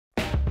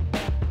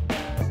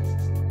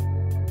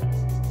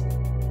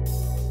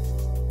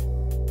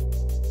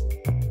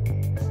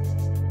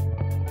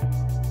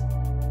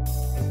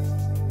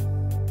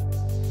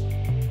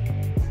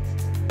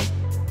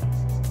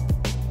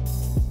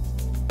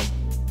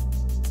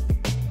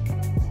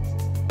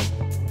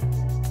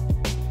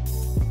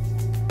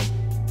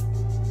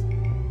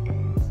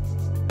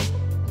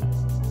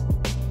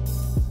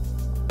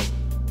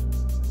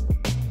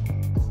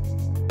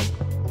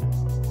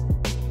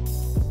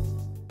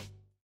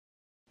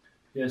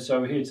Yeah,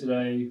 so we're here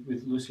today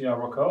with Lucien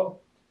Rocault,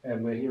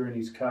 and we're here in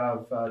his cave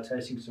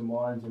tasting some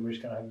wines, and we're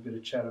just going to have a bit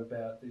of chat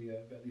about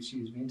this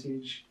year's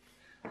vintage.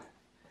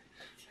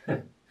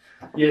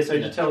 Yeah, so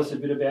just tell us a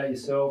bit about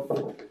yourself,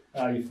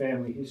 your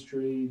family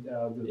history,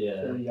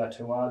 the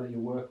terroir that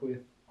you work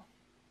with.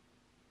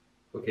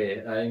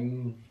 Okay,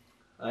 I'm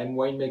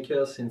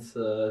winemaker since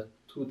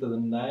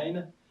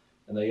 2009,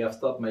 and I have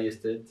started my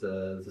estate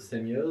the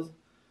same years.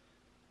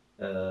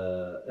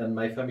 And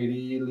my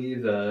family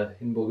live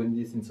in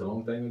Burgundy since a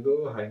long time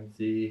ago. I'm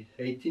the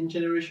 18th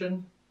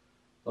generation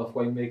of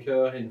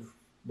winemaker in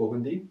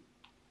Burgundy,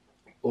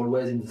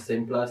 always in the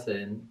same place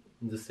and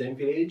in the same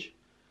village,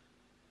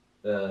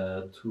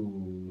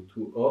 to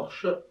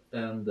Orches.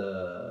 And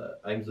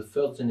I'm the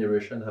first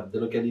generation. Have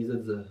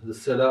delocalized the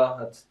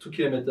cellar at 2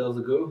 kilometers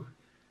ago.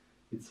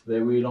 It's a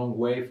very long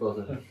way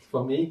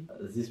for me.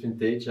 This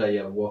vintage I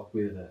have worked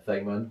with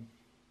Simon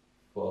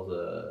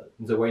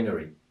in the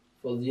winery.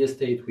 For the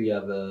estate we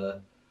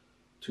have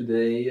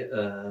today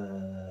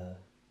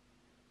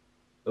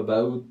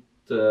about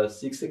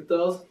 6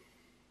 hectares,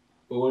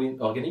 all in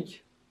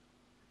organic.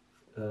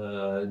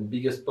 The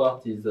biggest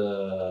part is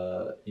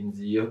in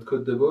the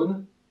Côte de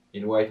Beaune,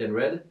 in white and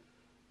red,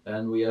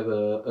 and we have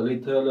a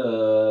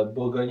little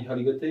Bourgogne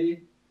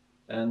aligoté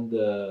and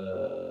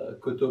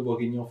Coteau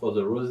Bourguignon for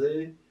the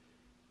rosé,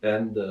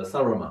 and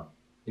Saint Romain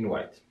in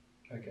white.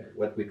 Okay.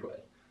 What we try.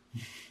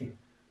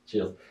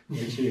 Cheers.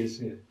 Yeah, cheers.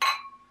 Yeah.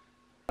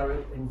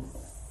 In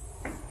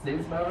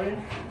Salisbury.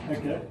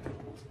 Okay.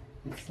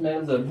 It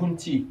smells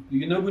Bounty. Do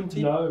you know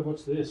Bounty? No,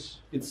 what's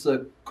this? It's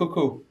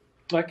cocoa.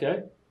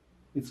 Okay.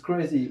 It's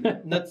crazy.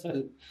 Nuts,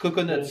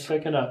 coconuts. Yeah,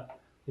 coconut.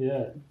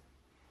 Yeah.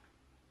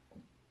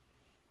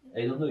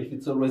 I don't know if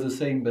it's always the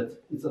same,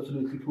 but it's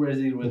absolutely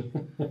crazy when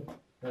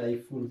I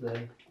full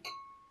the.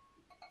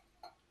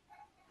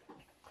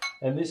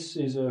 And this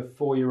is a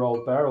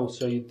 4-year-old barrel,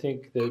 so you'd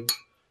think that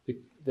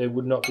there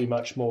would not be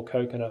much more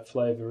coconut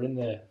flavour in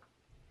there.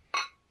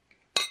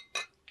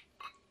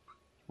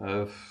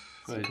 I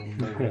don't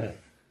know.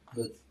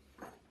 But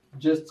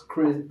just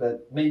crazy.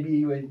 But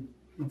maybe when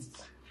it's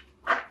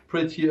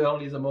pretty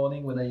early in the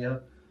morning when I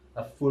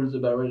full the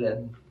barrel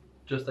and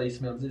just I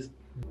smell this.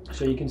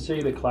 So you can see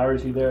the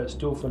clarity there. It's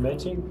still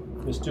fermenting.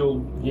 There's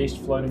still yeast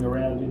floating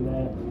around in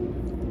there.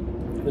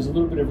 There's a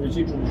little bit of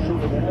residual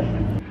sugar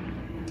there.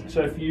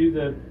 So for you,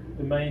 the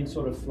main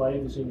sort of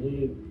flavours in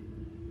here.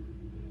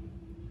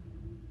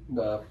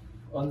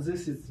 On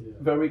this, it's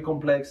very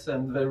complex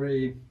and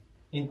very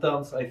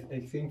intense. I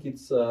think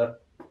it's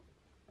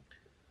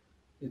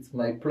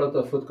my plot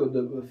of Côte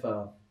de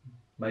Beaune,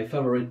 my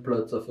favorite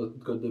plot of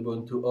Côte de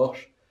Beaune to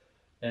Orches,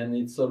 and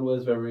it's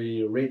always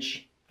very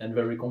rich and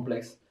very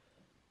complex.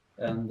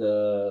 And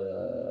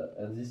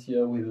this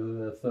year with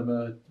the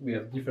summer, we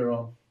have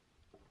different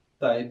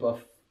type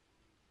of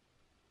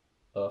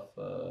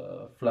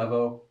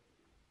flavor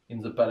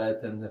in the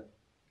palate. And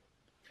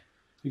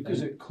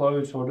Is it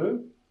Clos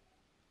Tordu?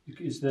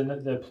 Is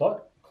their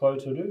plot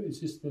Clos Tordu? Is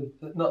this the?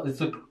 No,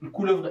 it's le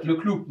clou.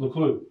 Le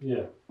Clos,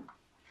 yeah.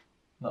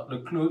 No, le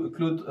clou.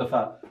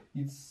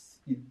 It's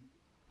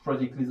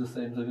practically the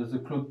same. The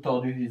clou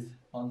tordu is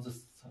on the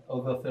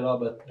other cellar,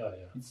 but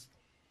it's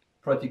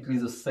practically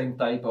the same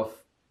type of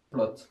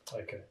plot.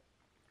 Okay.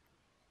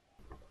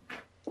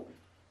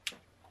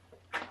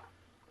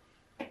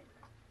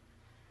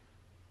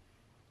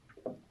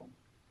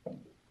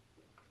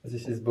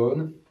 This is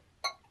bone.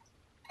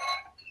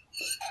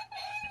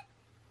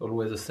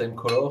 Always the same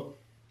color.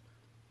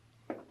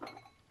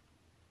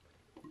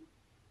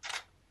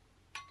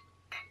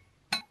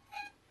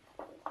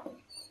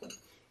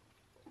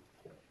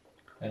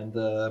 And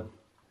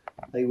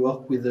I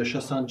work with the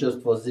Chassin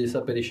just for this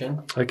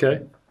appellation.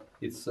 Okay.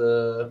 It's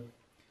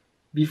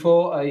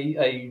before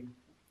I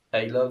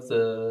love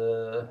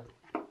the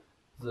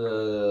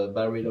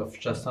barrel of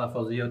Chassin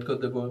for the Haute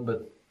Côte de Beaune,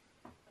 but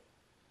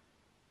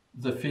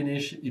the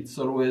finish it's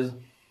always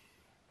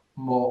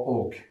more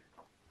oak.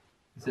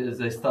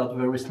 They start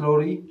very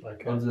slowly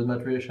on the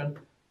maturation,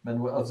 and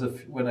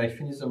when I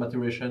finish the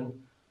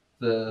maturation,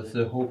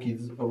 the oak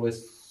is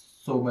always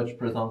so much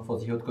present for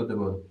the Haute Côte de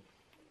Beaune,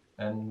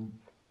 and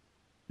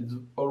it's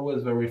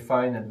always very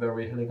fine and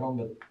very elegant.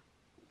 But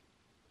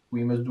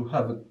we must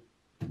have a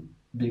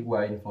big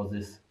wine for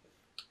this.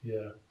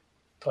 Yeah,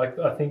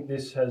 I think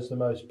this has the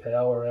most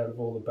power out of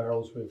all the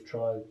barrels we've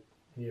tried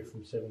here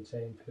from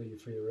 17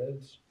 for your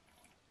reds.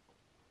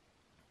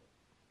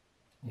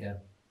 Yeah.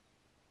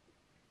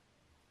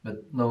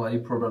 But no, I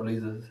probably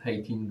the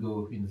 18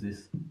 go in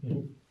this.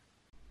 Mm-hmm.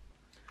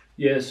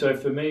 Yeah, so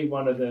for me,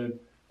 one of the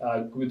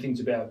good things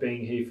about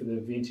being here for the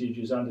vintage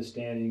is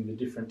understanding the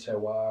different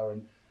terroir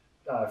and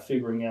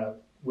figuring out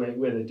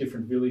where the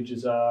different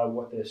villages are,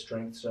 what their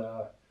strengths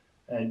are,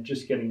 and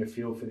just getting a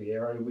feel for the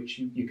area, which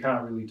you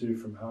can't really do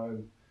from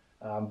home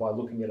by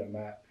looking at a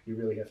map. You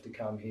really have to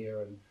come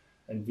here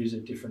and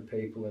visit different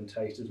people and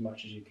taste as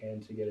much as you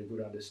can to get a good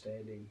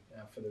understanding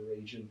for the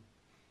region.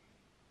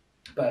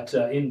 But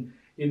in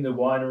the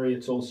winery,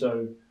 it's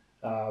also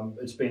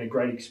it's been a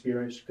great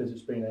experience because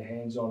it's been a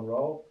hands-on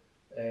role.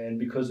 And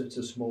because it's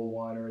a small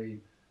winery,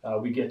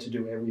 we get to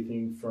do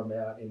everything from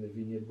out in the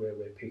vineyard where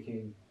we're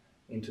picking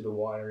into the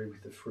winery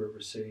with the fruit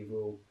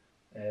receival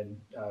and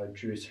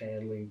juice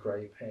handling,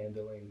 grape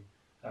handling,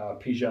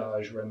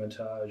 pigeage,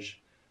 remontage,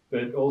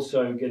 but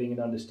also getting an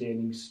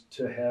understanding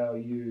to how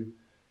you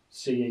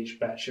see each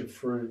batch of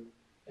fruit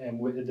and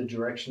with the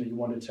direction that you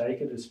want to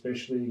take it,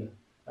 especially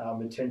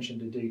attention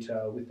to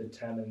detail with the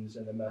tannins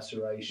and the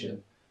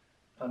maceration,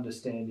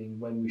 understanding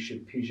when we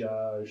should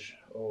pigeage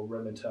or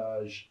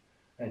remontage,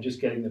 and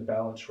just getting the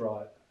balance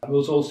right. It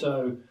was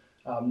also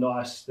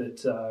nice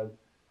that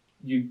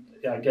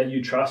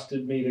you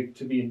trusted me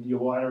to be in your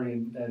winery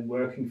and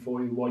working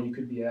for you while you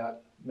could be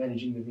out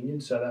managing the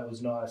vineyard. So that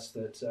was nice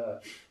that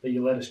that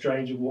you let a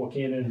stranger walk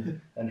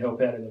in and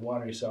help out in the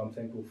winery. So I'm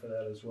thankful for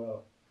that as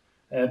well.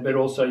 But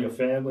also your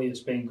family, it's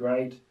been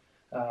great.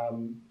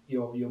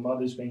 Your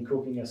mother's been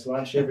cooking us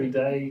lunch every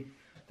day,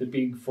 the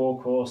big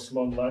 4-course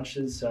long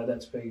lunches. So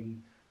that's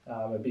been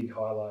a big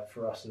highlight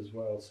for us as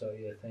well. So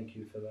yeah, thank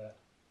you for that.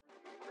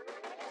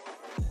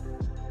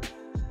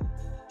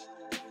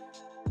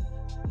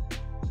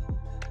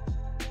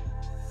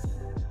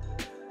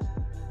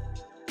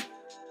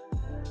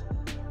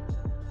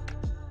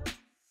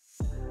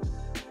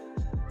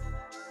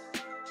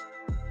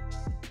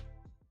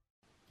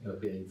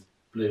 Okay, it's a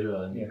pleasure.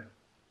 And Yeah.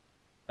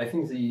 I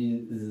think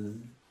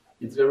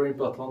it's very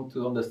important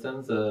to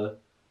understand the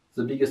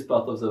biggest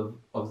part of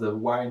the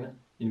wine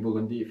in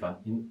Burgundy,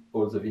 in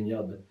all the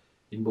vineyard, but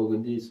in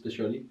Burgundy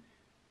especially,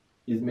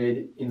 is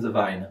made in the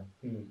vine.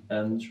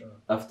 And That's right.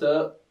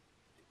 after,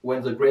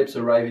 when the grapes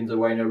arrive in the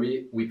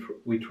winery,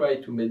 we try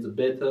to make the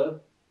better,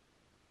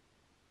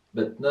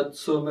 but not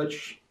so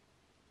much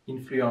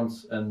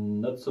influence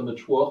and not so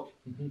much work,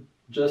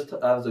 just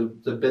have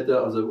the better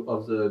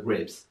of the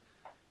grapes.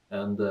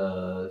 And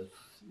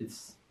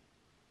it's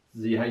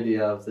the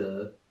idea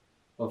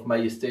of my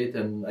estate,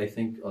 and I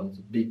think on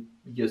the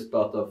biggest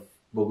part of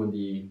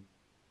Burgundy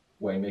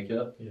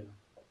winemaker. Yeah.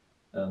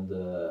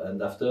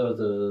 And after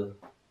the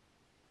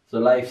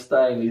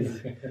lifestyle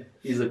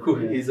is a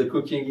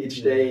cooking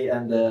each day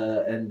and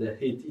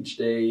eat each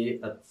day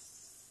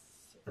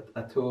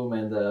at home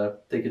and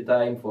take a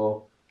time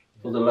for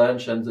the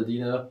lunch and the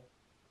dinner.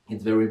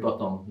 It's very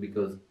important,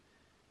 because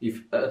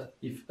if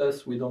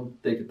we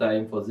don't take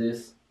time for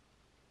this,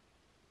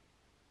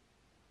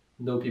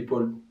 no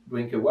people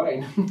drink a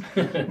wine.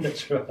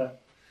 That's right.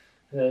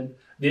 And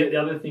the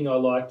other thing I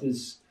liked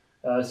is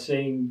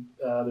seeing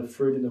the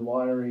fruit in the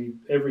winery.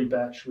 Every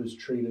batch was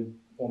treated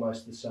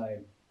almost the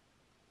same.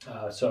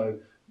 So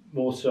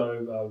more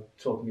so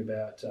talking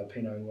about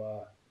Pinot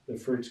Noir, the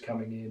fruit's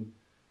coming in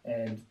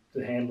and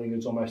the handling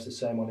is almost the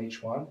same on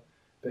each one,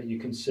 but you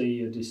can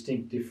see a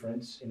distinct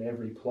difference in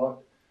every plot.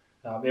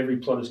 Every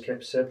plot is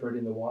kept separate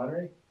in the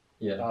winery,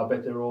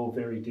 but they're all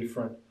very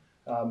different.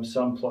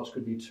 Some plots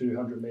could be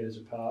 200 metres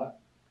apart,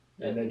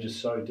 and they're just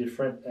so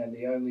different. And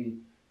the only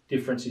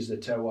difference is the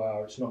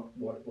terroir. It's not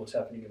what's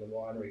happening in the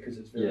winery, because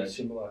it's very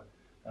similar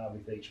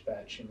with each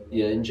batch in the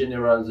winery. In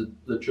general,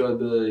 the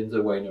job in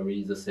the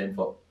winery is the same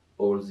for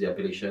all the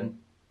appellation,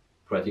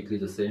 practically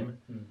the same.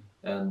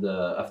 And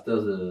after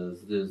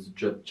the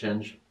job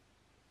change,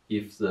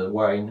 if the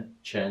wine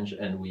change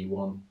and we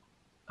want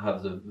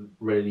have the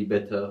really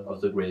better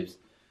of the grapes,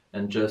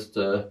 and just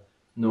no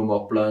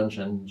more plunge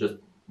and just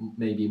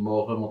maybe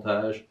more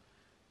remontage,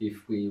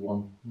 if we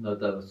want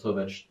not have so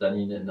much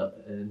tannin,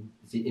 and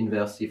the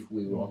inverse if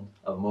we want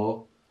have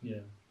more.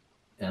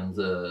 And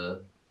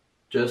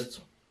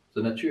just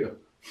the nature.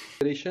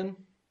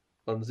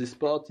 On this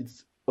part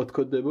it's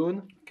Côte de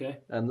Beaune,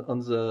 and on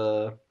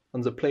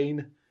the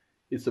plain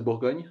it's a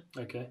Bourgogne,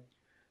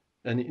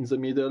 and in the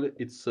middle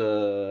it's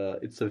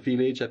a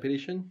village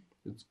appellation,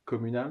 it's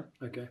communal.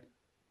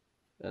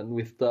 And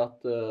we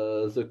start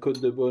the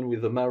Côte de Beaune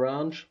with the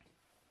Marange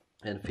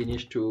and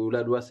finish to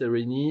La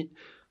Loire-Sérigny,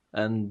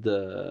 and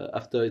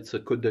after it's a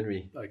Côte de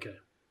Nuit.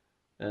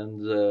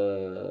 And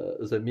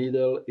the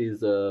middle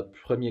is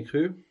Premier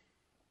Cru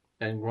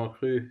and Grand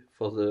Cru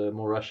for the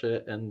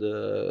Montrachet and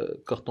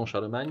Corton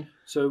Charlemagne.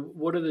 So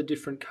what are the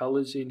different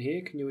colours in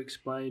here? Can you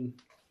explain?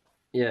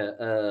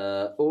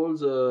 All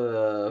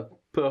the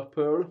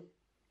purple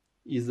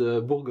is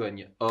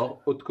Bourgogne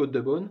or Haute Côte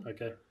de Beaune.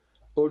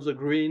 All the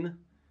green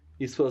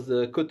is for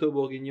the Coteau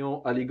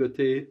Bourguignon,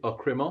 Aligoté or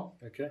Crémant.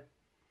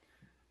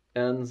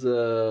 And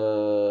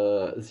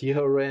the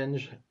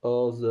orange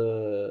or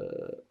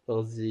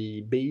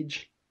the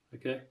beige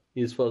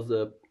is for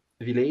the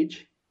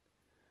village.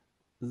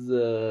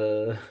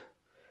 The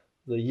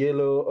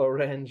yellow,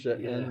 orange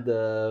and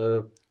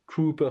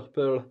true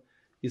purple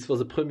is for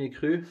the Premier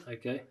Cru.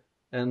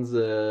 And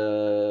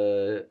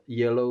the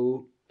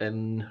yellow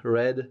and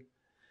red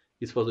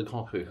is for the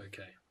Grand Cru.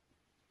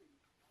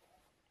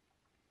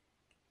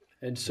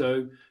 And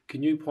so,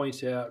 can you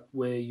point out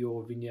where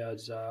your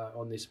vineyards are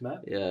on this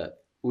map?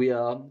 We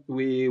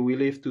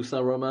live to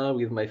Saint Romain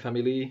with my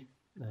family,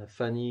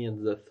 Fanny and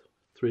the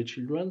 3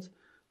 children,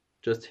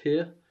 just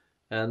here.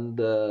 And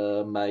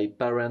my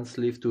parents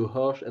live to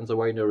Orches, and the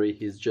winery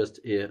is just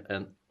here.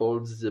 And all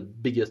the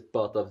biggest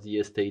part of the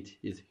estate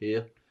is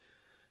here.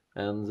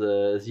 And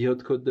the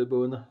Haute Côte de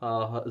Beaune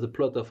the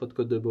plot of Haute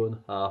Côte de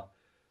Beaune are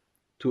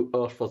 2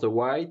 Orches for the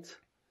white,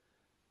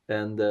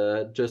 and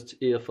just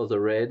here for the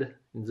red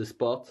in this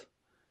part,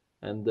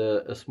 and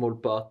a small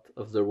part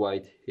of the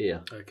white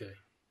here. Okay.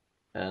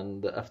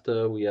 And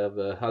after we have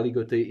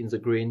Aligoté in the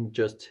green,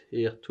 just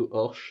here 2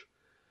 Orches,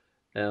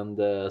 and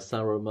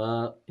Saint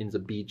Romain in the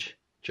beach,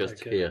 just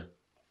here.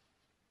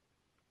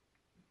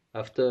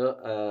 After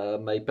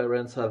my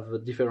parents have a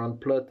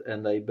different plot,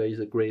 and I buy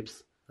the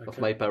grapes of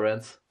my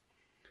parents.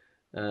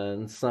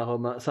 And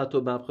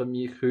Saint-Aubin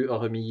Premier Cru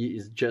Oremilly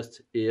is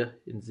just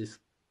here in this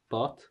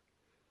part.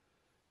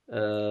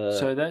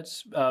 So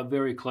that's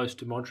very close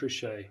to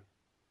Montrachet.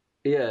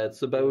 Yeah,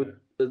 it's about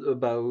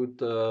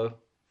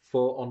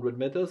 400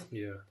 meters.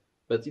 Yeah.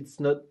 But it's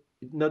not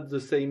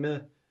the same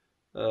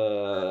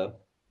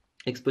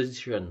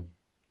exposition.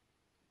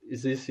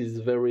 This is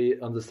very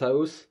on the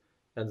south,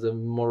 and the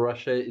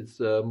Montrachet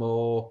is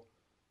more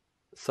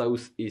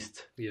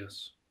southeast.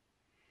 Yes.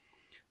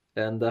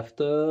 And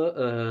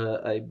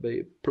after I buy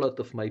a plot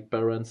of my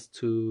parents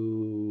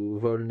to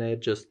Volnay,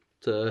 just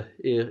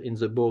here in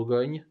the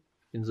Bourgogne,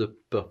 in the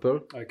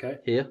purple. Okay.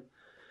 Here.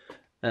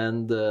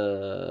 And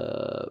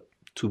to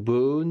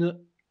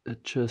Beaune,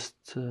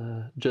 just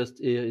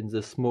here in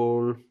the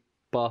small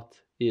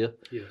part here.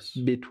 Yes.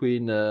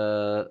 Between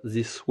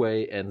this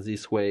way and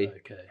this way.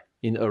 Okay.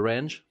 In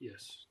orange.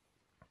 Yes.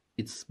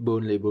 It's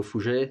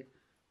Beaune-les-Beaux-Fougères.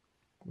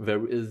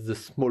 Is the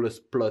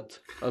smallest plot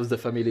of the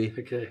family.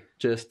 Okay.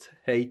 Just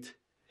 8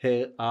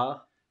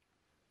 ha.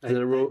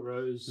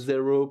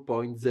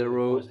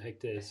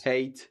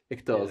 0.08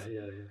 hectares.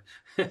 Yeah.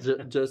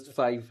 Just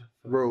 5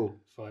 rows.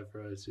 5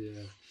 rows,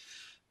 yeah.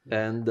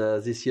 And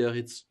this year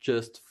it's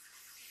just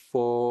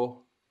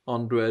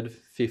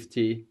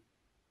 450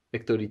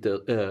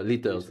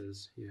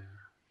 liters. Yeah.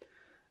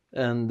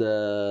 And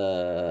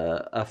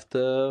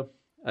after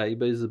I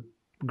buy the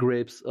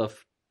grapes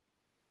of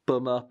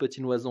Pommard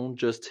Petit Noison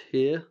just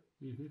here,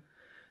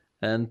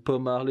 and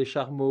Pommard Les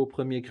Charmeaux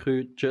Premier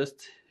Cru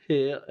just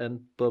here,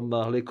 and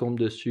Pommard Les Combes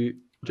Dessus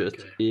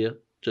just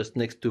here, just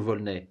next to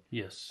Volnay.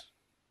 Yes.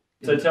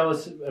 So tell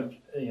us a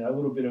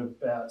little bit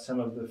about some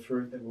of the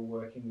fruit that we're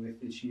working with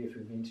this year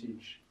for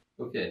vintage.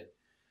 Okay.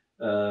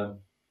 The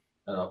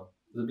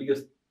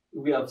biggest,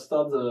 we have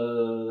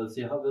started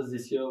the harvest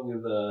this year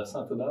with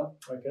Saint-Aubin,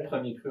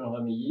 Premier Cru en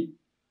Remilly,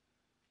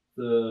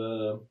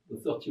 the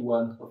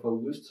 31 of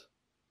August.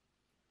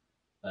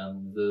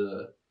 And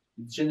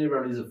it's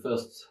generally the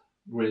first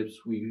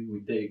grapes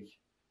we take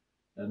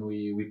and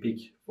we pick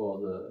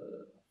for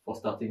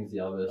starting the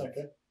harvest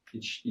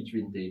each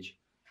vintage,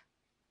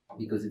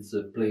 because it's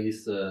a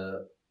place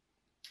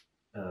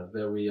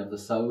very on the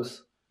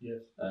south. Yes.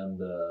 And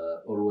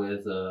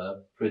always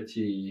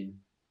pretty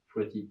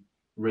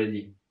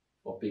ready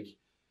for pick,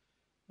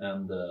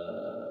 and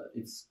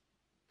it's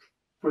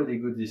pretty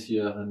good this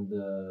year. And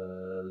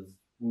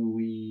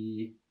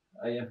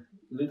I am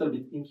a little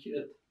bit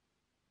inquiet.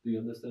 Do you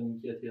understand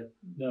inquiet here?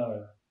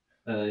 No.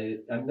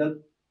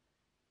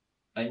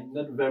 I'm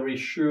not very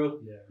sure.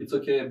 Yeah. It's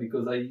okay,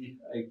 because I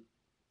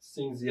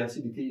think the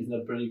acidity is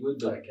not very good,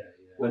 but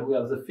when we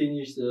have the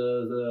finish,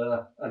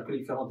 the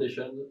alcoholic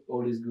fermentation,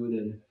 all is good,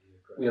 and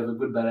we have a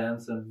good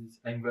balance, and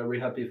I'm very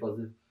happy for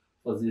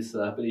this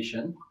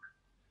appellation.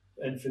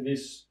 And for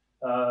this,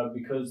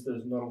 because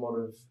there's not a lot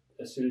of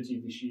acidity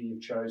this year,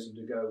 you've chosen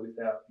to go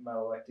without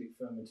malolactic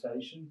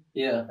fermentation.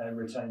 Yeah. And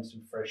retain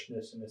some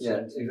freshness and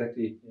acidity. Yeah,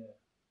 exactly. Yeah.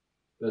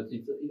 But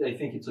I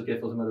think it's okay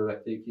for the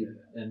malolactic,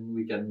 and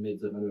we can make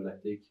the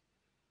malolactic,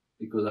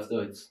 because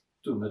after it's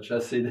too much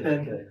acid,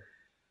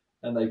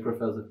 and I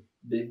prefer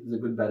the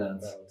good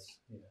balance.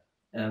 Yeah.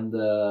 And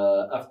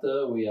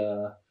after we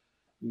had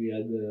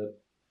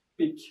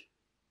pick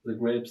the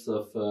grapes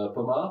of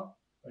Pommard.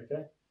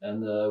 Okay.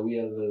 And we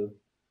have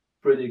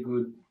pretty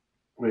good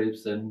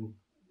grapes and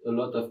a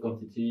lot of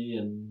quantity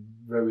and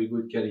very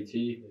good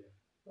quality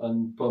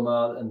on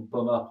Pommard and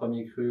Pommard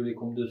Premier Cru, Les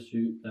Combes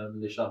Dessus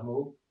and Les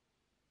Charmeaux.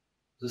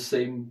 The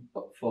same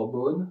for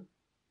Beaune.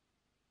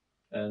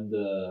 And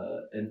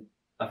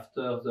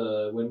after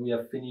when we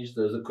have finished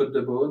the Côte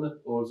de Beaune,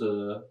 all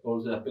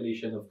the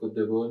appellation of Côte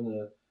de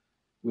Beaune,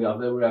 we are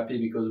very happy,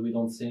 because we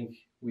don't think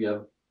we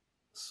have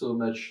so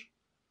much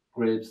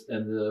grapes,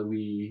 and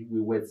we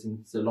wait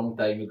since a long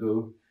time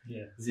ago.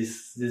 Yeah.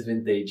 This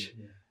vintage.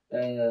 Yeah.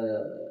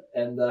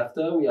 And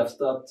after we have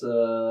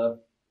started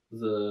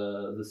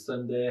the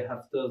Sunday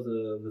after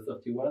the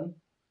 31,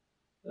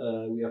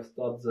 we have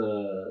started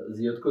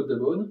the Haute Côte de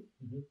Beaune,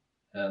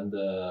 and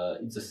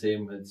it's the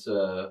same. It's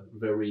a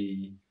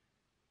very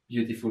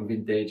beautiful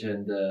vintage,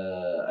 and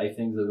I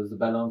think the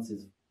balance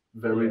is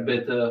very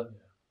better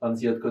on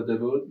the Haute Côte de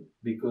Beaune,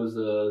 because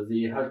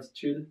the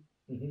altitude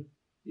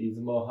is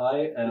more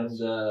high, and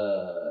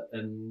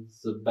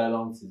the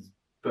balance is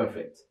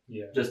perfect.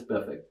 Yeah. Just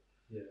perfect.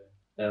 Yeah.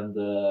 And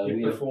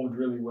we performed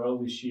really well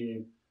this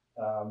year,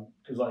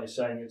 because like you're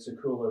saying, it's a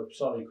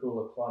slightly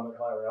cooler climate,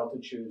 higher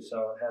altitude,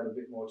 so it had a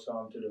bit more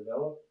time to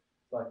develop.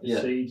 like the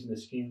Yeah. seeds and the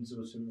skins, there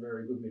was some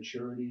very good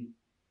maturity,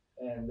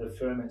 and the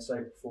ferments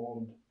they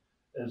performed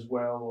as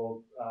well,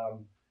 or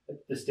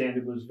the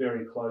standard was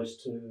very close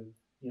to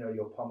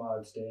your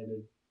Pommard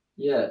standard.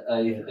 Yeah,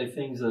 I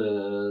think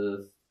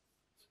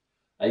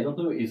I don't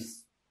know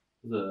if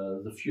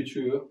the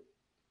future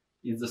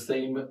is the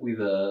same with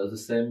the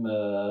same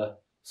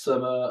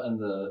summer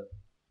and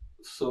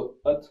so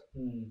hot.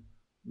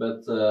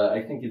 But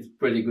I think it's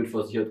pretty good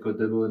for the Haute Côte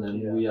de Beaune,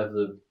 and we have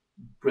the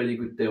pretty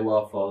good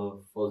terroir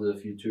for the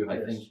future.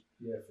 I think.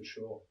 Yeah, for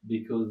sure.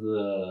 Because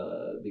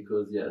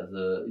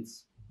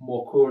it's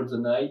more cold the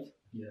night.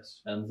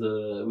 Yes. And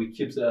we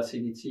keep the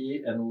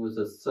acidity, and with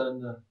the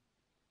sun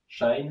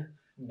shine,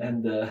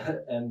 and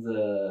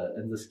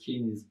the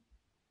skin is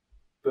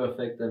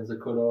perfect, and the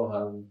color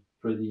are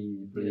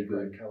pretty good.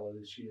 Great color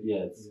this year.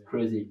 Yeah, it's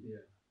crazy. Yeah.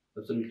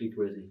 Absolutely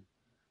crazy.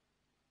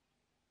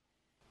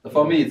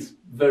 For me, it's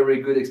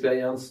very good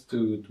experience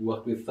to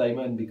work with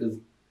Simon, because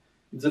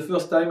it's the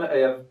first time I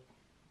have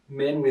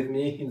men with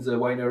me in the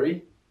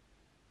winery.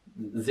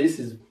 This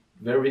is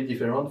very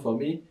different for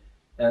me,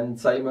 and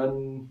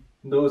Simon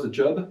knows the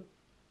job,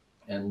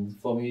 and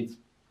for me it's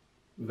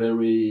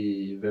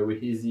very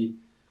easy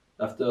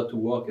after to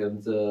work,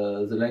 and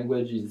the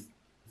language is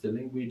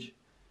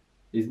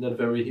not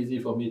very easy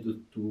for me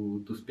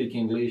to speak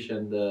English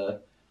and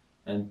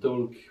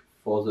talk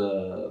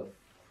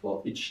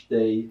for each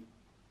day,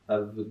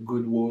 have a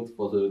good word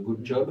for the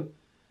good job.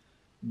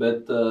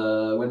 But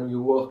when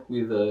you work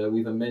with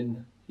a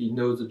man, he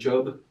knows the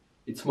job,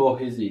 it's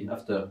more easy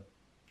after.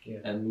 Yeah.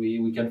 And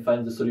we can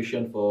find the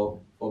solution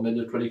for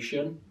method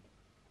production.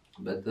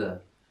 But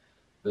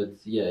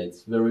yeah,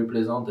 it's very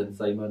pleasant, and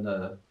Simon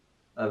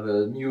have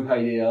a new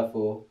idea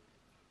for,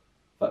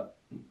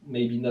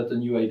 maybe not a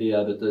new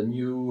idea, but a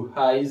new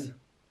eyes,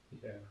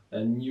 a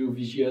new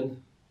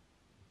vision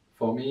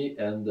for me,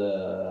 and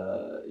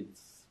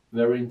it's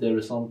very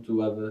interesting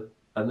to have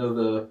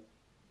another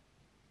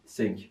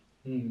thing.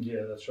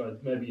 Yeah, that's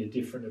right. Maybe a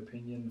different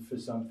opinion for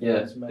something.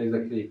 Yeah, maybe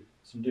exactly.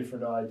 Some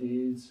different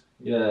ideas.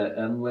 Yeah,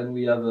 and when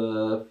we have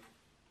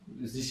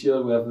this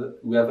year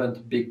we haven't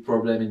a big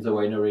problem in the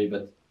winery,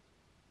 but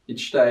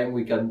each time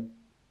we can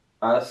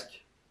ask,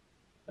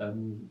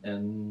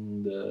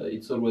 and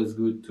it's always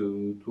good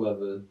to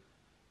have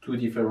two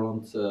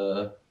different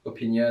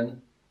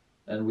opinion,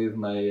 and with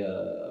my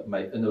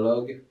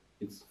analog,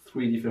 it's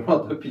 3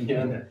 different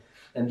opinion,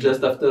 and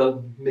just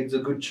after make the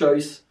good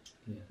choice.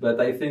 But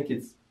I think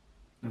it's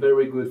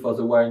very good for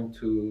the wine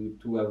to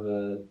have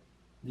a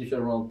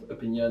different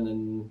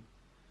opinion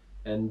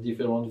and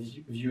different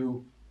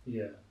view.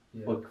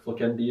 What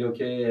can be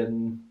okay,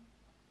 and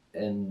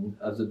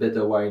have the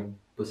better wine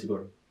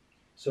possible.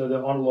 So the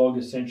onologue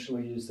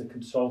essentially is the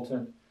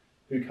consultant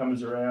who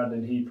comes around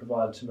and he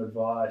provides some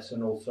advice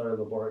and also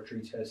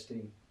laboratory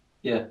testing.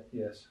 Yeah.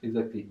 Yes.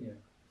 Exactly. Yeah.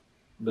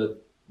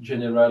 But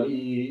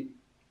generally,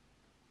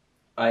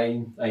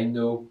 I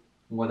know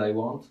what I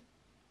want,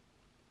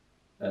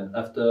 and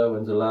after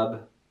when the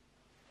lab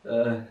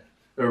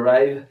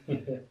arrive,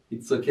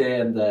 it's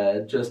okay, and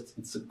just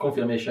it's a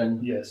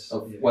confirmation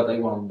of what I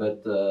want.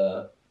 But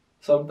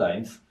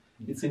sometimes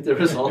it's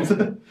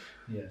interesting.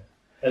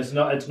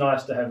 It's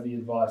nice to have the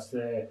advice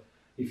there.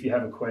 If you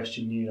have a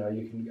question,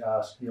 you can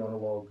ask the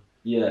onologue.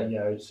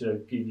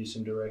 To give you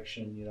some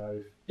direction.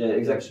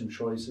 Exactly. Some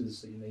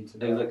choices that you need to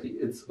make. Exactly.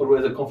 It's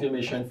always a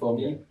confirmation for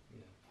me,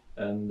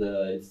 and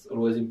it's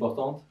always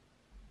important.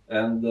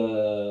 And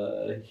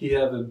he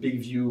have a big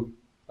view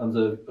on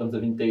the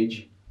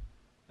vintage,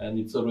 and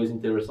it's always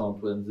interesting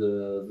when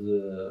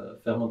the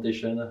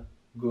fermentation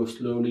goes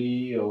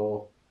slowly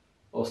or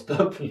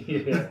stop.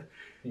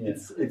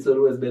 It's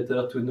always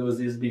better to know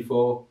this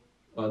before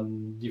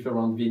on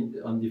different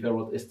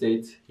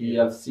estates. He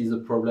sees the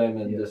problem,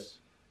 and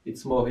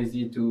it's more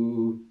easy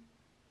to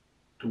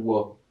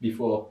work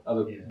before have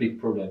a big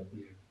problem.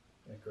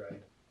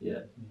 Great.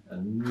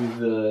 And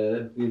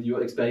with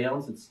your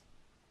experience, it's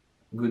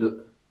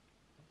good.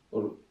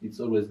 It's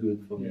always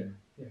good for me.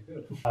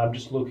 Good.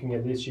 Just looking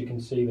at this, you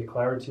can see the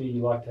clarity.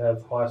 You like to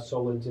have high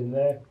solids in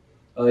there.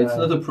 It's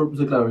not a problem.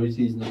 The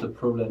clarity is not a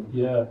problem.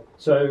 Yeah.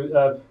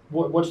 So,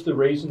 what's the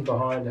reason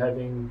behind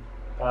having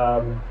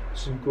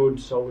some good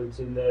solids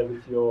in there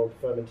with your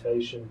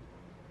fermentation?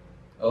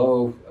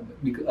 Oh,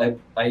 because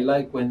I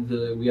like when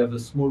we have a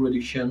small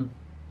reduction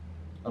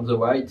on the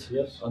white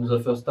on the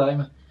first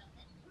time,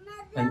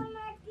 and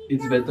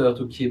it's better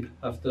to keep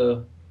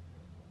after,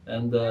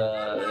 and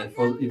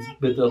it's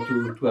better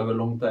to have a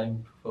long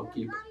time for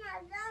keep.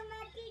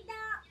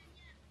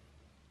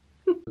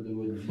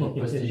 More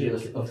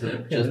prestigious of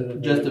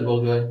just the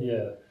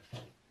Bourgogne.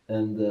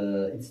 And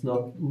it's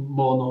not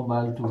more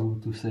normal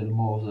to sell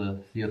more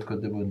the Haute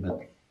Côte de Beaune,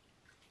 but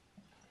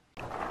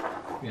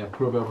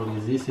probably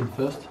this in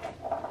first.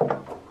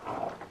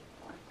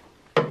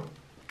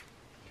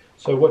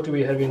 So what do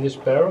we have in this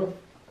barrel?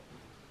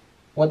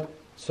 What?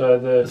 So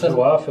the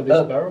terroir for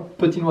this barrel?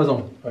 Petit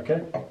Noison.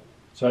 Okay.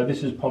 So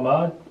this is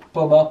Pommard?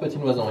 Pommard, Petit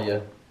Noison,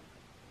 yeah.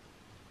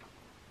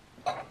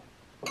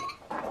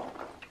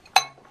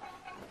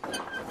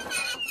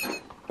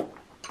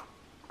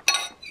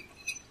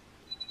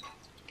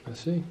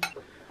 see.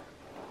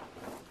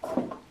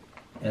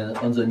 And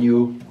on the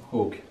new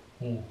oak.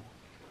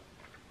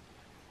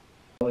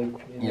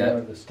 Yeah,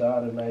 at the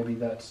start, and maybe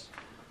that's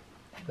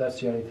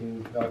the only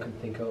thing I can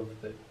think of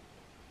that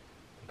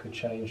could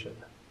change it.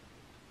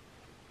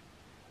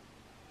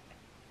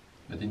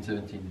 But in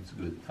 17 it's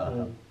good.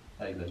 I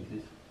like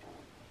this.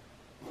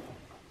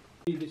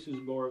 This is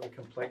more of a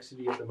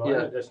complexity at the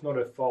moment. Yeah. That's not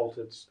a fault.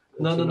 It's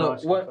No.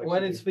 nice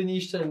When it's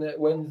finished and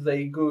when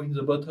they go in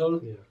the bottle,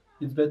 yeah.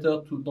 it's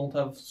better to don't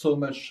have so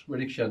much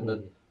reduction.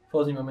 But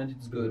for the moment,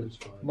 it's good. It's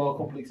fine. More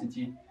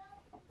complexity.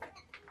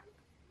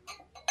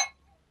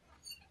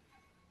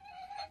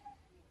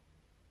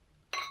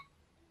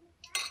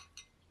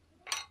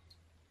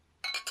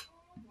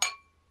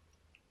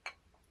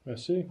 I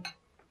see.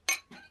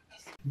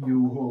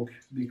 New oak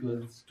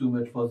because it's too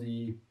much for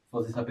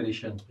this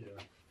appellation. Yeah.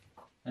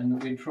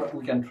 And we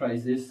can try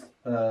this.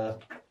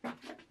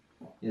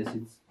 Yes,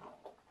 it's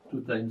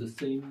 2 times the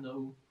same.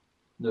 No,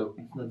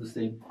 it's not the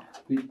same.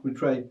 We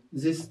try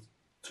this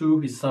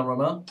 2 is Saint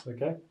Romain.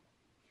 Okay.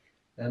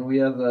 And we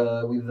have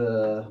with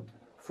the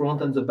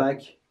front and the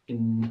back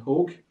in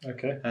oak.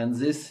 Okay. And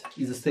this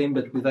is the same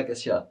but with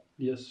acacia.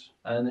 Yes.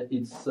 And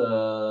it's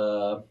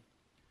the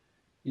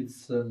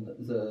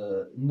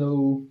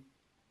no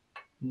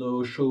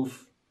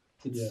chauffe.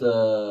 It's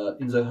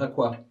in the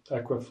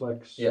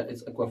Aquaflex. Yeah,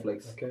 it's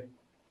Aquaflex. Okay.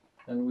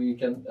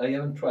 And I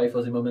haven't tried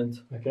for the moment.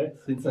 Okay.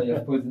 Since I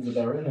have put in the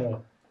barrel. Yeah.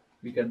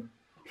 We can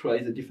try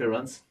the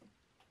difference.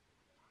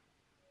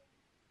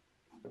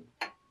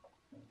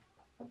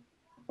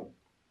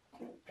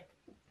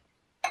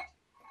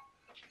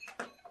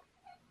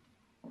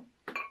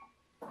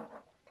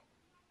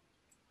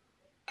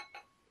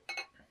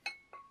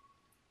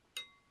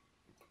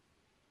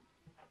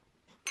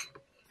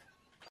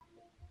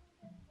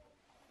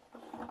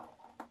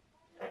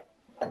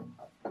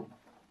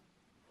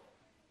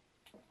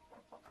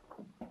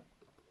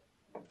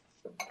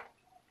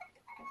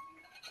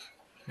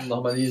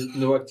 Normally,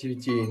 no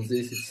activity in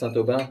this. It's Saint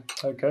Romain,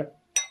 Okay.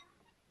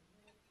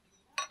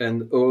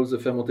 and all the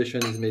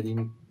fermentation is made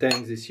in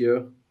tanks this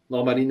year.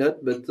 Normally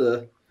not, but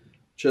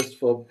just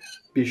for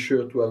be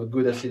sure to have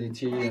good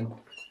acidity and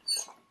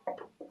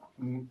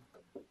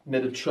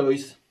made a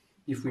choice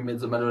if we made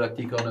the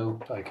malolactic or no.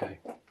 Okay.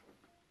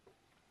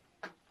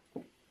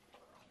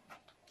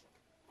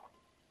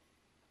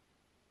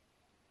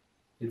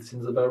 It's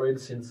in the barrel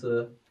since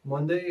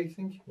Monday, I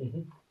think.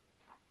 Mm-hmm.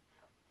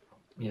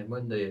 Yeah,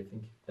 Monday, I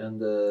think.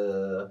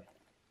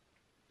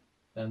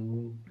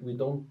 And we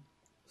don't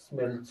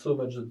smell so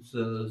much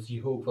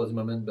the oak for the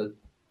moment, but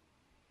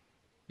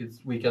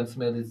we can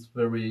smell it's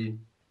very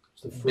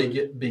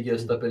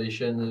biggest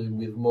appellation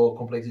with more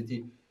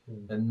complexity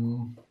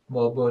and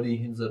more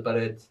body in the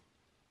palate.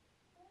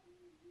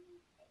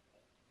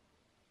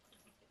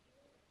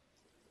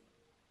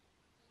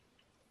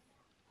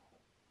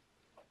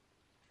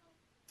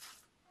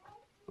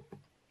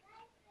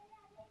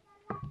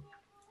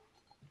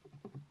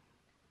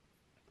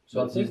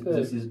 So I think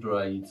this is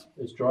dry.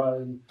 it's dry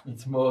and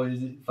It's more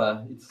easy.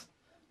 It's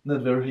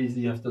not very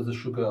easy after the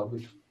sugar.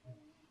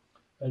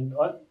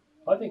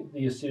 I think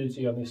the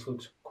acidity on this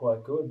looks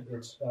quite good.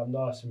 It's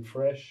nice and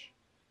fresh.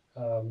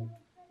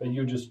 But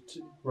you just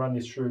run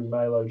this through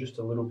Malo just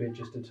a little bit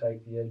just to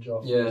take the edge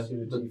off the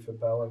acidity for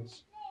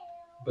balance.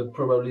 But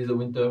probably the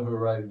winter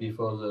arrived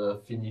before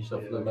the finish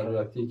of the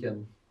malolactic,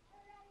 and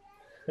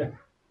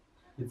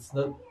it's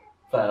not.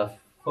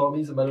 For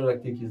me, the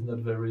malolactic is not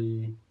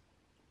very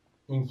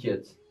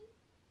inquiet.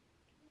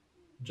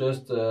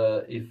 Just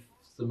if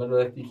the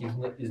malolactic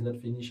is not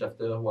finished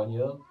after 1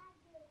 year,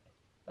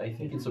 I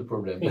think it's a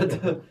problem.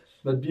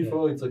 But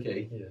before it's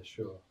okay. Yeah,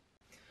 sure.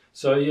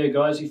 So yeah,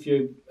 guys, if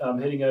you're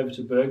heading over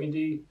to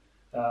Burgundy,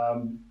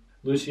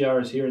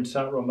 Lucien is here in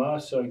Saint Romain,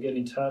 so get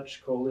in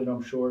touch, call in.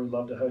 I'm sure he'd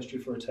love to host you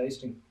for a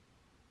tasting.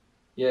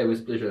 Yeah,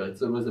 with pleasure.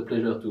 It's always a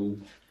pleasure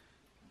to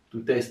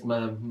taste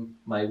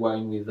my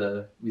wine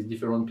with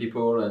different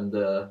people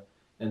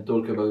and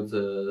talk about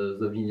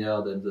the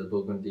vineyard and the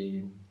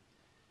Burgundy.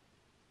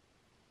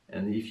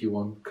 And if you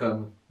want,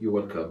 come, you're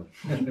welcome.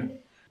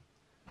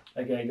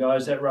 Okay,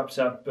 guys, that wraps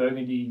up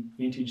Burgundy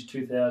Vintage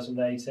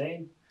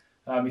 2018.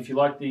 If you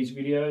like these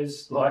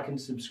videos, like and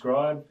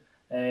subscribe,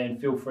 and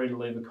feel free to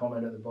leave a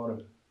comment at the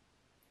bottom.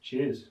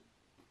 Cheers.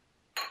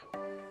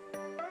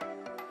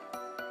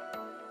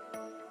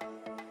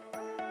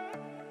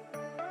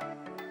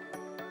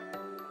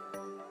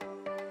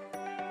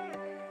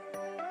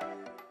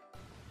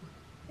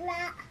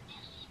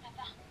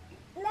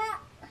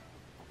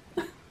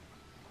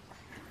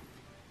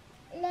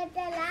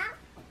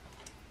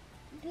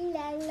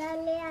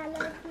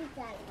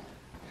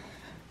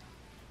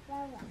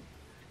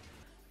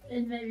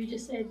 And maybe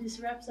just say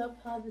this wraps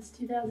up Harvest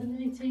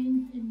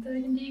 2018 in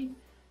Burgundy,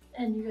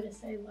 and you gotta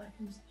say like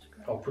and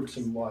subscribe. I'll put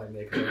some wine in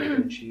there because I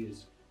want to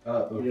cheers.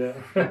 Yeah.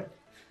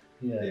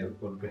 Yeah.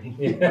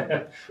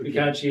 Yeah. We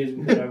can't cheers.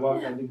 I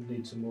think we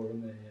need some more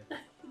in there.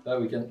 Yeah.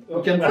 We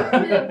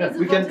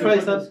can try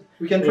some.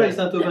 We can try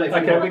Saint Romain.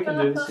 Okay, we can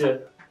do this. Yeah.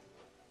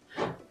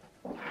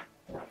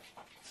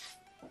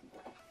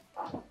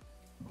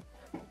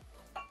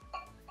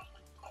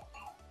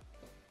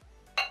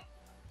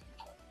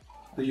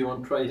 Do you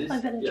want to try this? I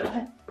better Yeah. try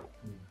it.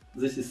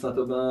 This is Saint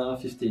Romain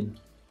 15.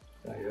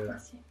 Oh, yeah.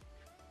 Bless you.